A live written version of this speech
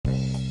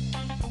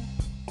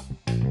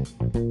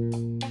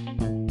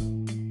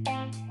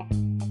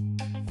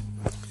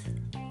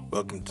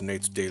Welcome to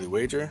Nate's Daily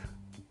Wager.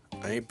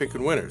 I ain't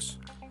picking winners,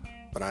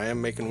 but I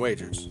am making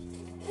wagers.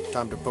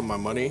 Time to put my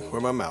money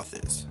where my mouth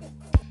is.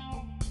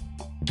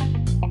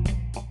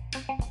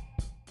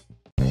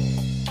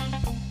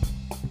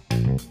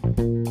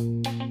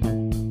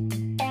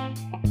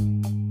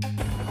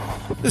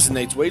 This is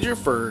Nate's Wager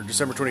for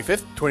December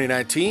 25th,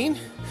 2019.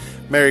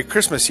 Merry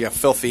Christmas, you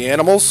filthy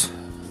animals.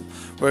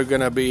 We're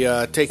going to be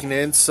taking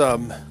in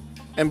some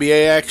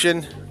NBA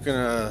action. We're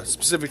going to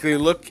specifically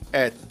look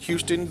at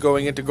Houston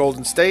going into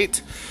Golden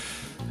State.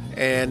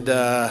 And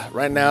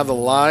right now the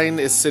line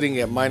is sitting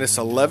at minus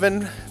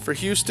 11 for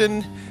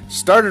Houston.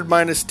 Started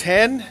minus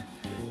 10.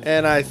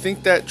 And I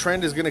think that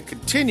trend is going to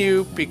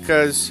continue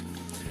because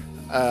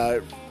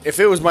if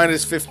it was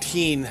minus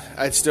 15,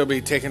 I'd still be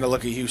taking a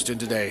look at Houston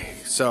today.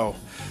 So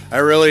I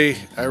really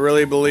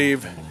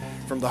believe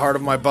from the heart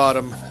of my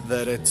bottom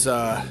that it's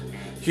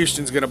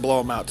Houston's going to blow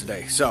them out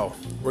today. So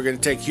we're going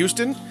to take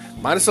Houston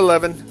minus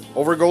 11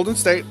 over Golden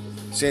State.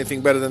 See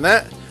anything better than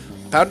that?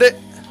 Pound it.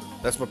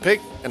 That's my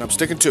pick, and I'm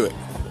sticking to it.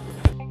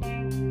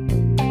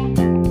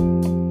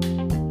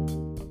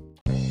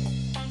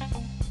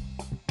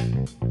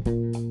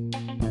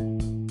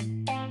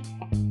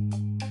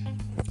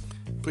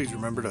 Please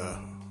remember to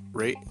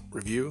rate,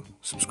 review,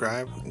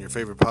 subscribe in your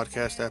favorite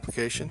podcast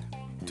application.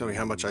 Tell me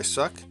how much I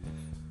suck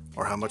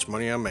or how much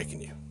money I'm making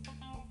you.